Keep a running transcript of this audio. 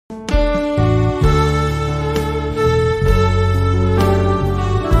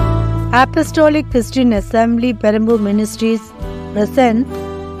Apostolic Christian Assembly Perambur Ministries present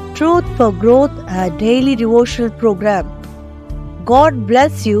Truth for Growth, a daily devotional program. God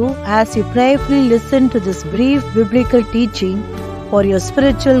bless you as you prayerfully listen to this brief biblical teaching for your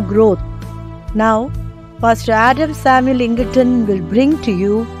spiritual growth. Now, Pastor Adam Samuel Ingleton will bring to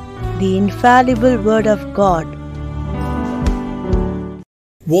you the infallible Word of God.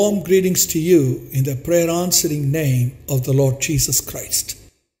 Warm greetings to you in the prayer-answering name of the Lord Jesus Christ.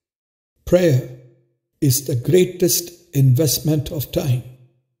 Prayer is the greatest investment of time.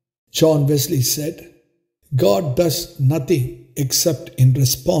 John Wesley said, God does nothing except in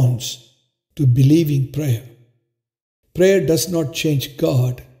response to believing prayer. Prayer does not change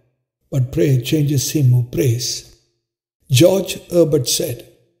God, but prayer changes him who prays. George Herbert said,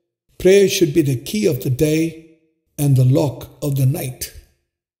 prayer should be the key of the day and the lock of the night.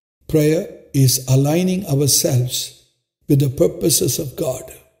 Prayer is aligning ourselves with the purposes of God.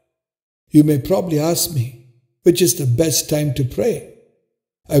 You may probably ask me, which is the best time to pray?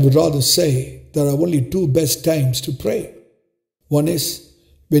 I would rather say there are only two best times to pray. One is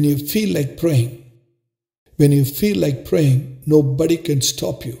when you feel like praying. When you feel like praying, nobody can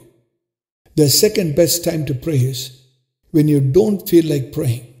stop you. The second best time to pray is when you don't feel like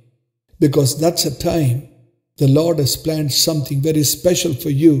praying, because that's a time the Lord has planned something very special for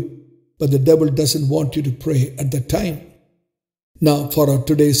you, but the devil doesn't want you to pray at that time. Now for our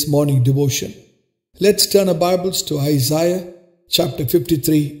today's morning devotion, let's turn our Bibles to Isaiah chapter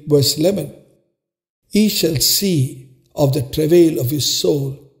 53 verse 11. He shall see of the travail of his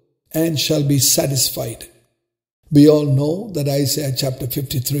soul and shall be satisfied. We all know that Isaiah chapter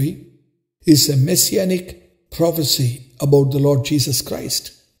 53 is a messianic prophecy about the Lord Jesus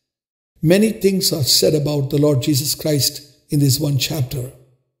Christ. Many things are said about the Lord Jesus Christ in this one chapter,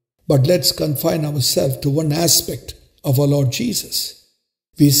 but let's confine ourselves to one aspect of our Lord Jesus.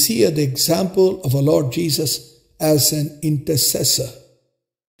 We see here the example of our Lord Jesus as an intercessor.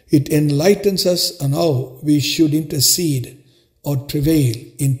 It enlightens us on how we should intercede or travail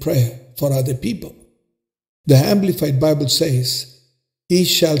in prayer for other people. The Amplified Bible says, he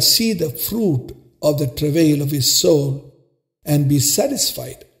shall see the fruit of the travail of his soul and be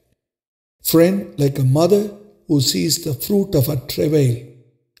satisfied. Friend, like a mother who sees the fruit of her travail,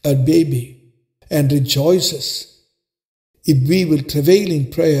 her baby, and rejoices, if we will travail in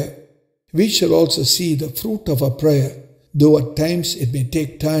prayer, we shall also see the fruit of our prayer, though at times it may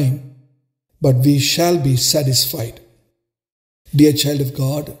take time, but we shall be satisfied. Dear child of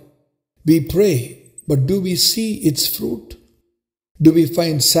God, we pray, but do we see its fruit? Do we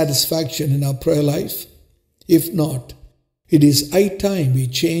find satisfaction in our prayer life? If not, it is high time we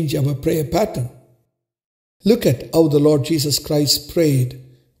change our prayer pattern. Look at how the Lord Jesus Christ prayed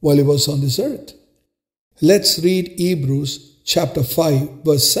while he was on this earth. Let's read Hebrews chapter 5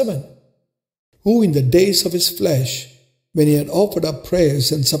 verse 7. Who in the days of his flesh, when he had offered up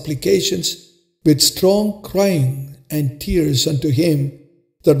prayers and supplications with strong crying and tears unto him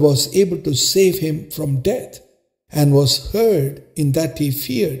that was able to save him from death, and was heard in that he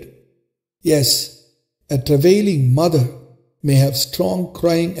feared. Yes, a travailing mother may have strong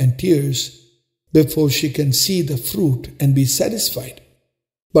crying and tears before she can see the fruit and be satisfied.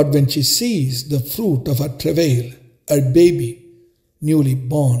 But when she sees the fruit of her travail, her baby, newly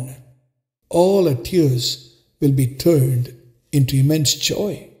born, all her tears will be turned into immense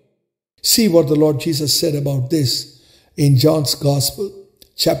joy. See what the Lord Jesus said about this in John's Gospel,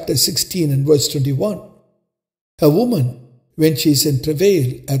 chapter 16 and verse 21. A woman, when she is in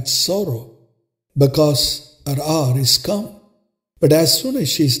travail, hath sorrow, because her hour is come. But as soon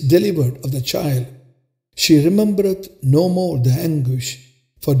as she is delivered of the child, she remembereth no more the anguish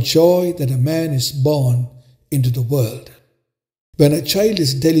for joy that a man is born into the world. When a child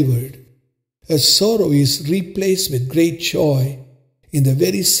is delivered, a sorrow is replaced with great joy in the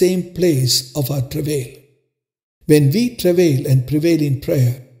very same place of our travail. When we travail and prevail in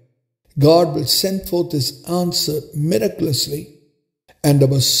prayer, God will send forth his answer miraculously, and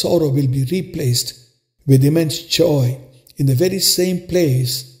our sorrow will be replaced with immense joy in the very same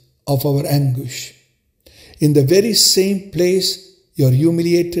place of our anguish. In the very same place you are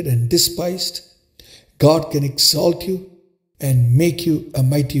humiliated and despised, God can exalt you and make you a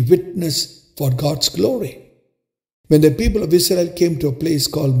mighty witness for God's glory. When the people of Israel came to a place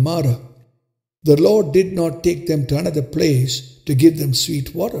called Marah, the Lord did not take them to another place to give them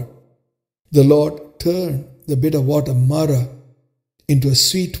sweet water. The Lord turned the bitter water Marah into a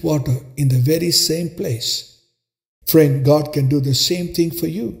sweet water in the very same place. Friend, God can do the same thing for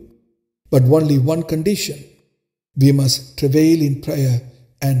you, but only one condition. We must travail in prayer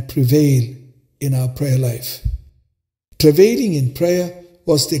and prevail in our prayer life. Travailing in prayer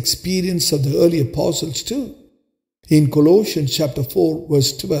was the experience of the early apostles too. In Colossians chapter 4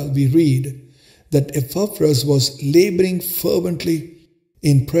 verse 12 we read that Epaphras was laboring fervently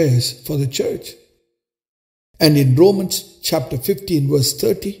in prayers for the church. And in Romans chapter 15 verse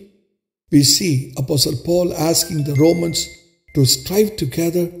 30 we see Apostle Paul asking the Romans to strive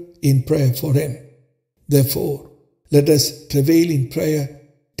together in prayer for him. Therefore, let us travail in prayer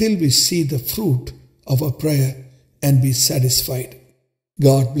till we see the fruit of our prayer and be satisfied.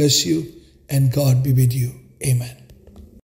 God bless you and God be with you. Amen.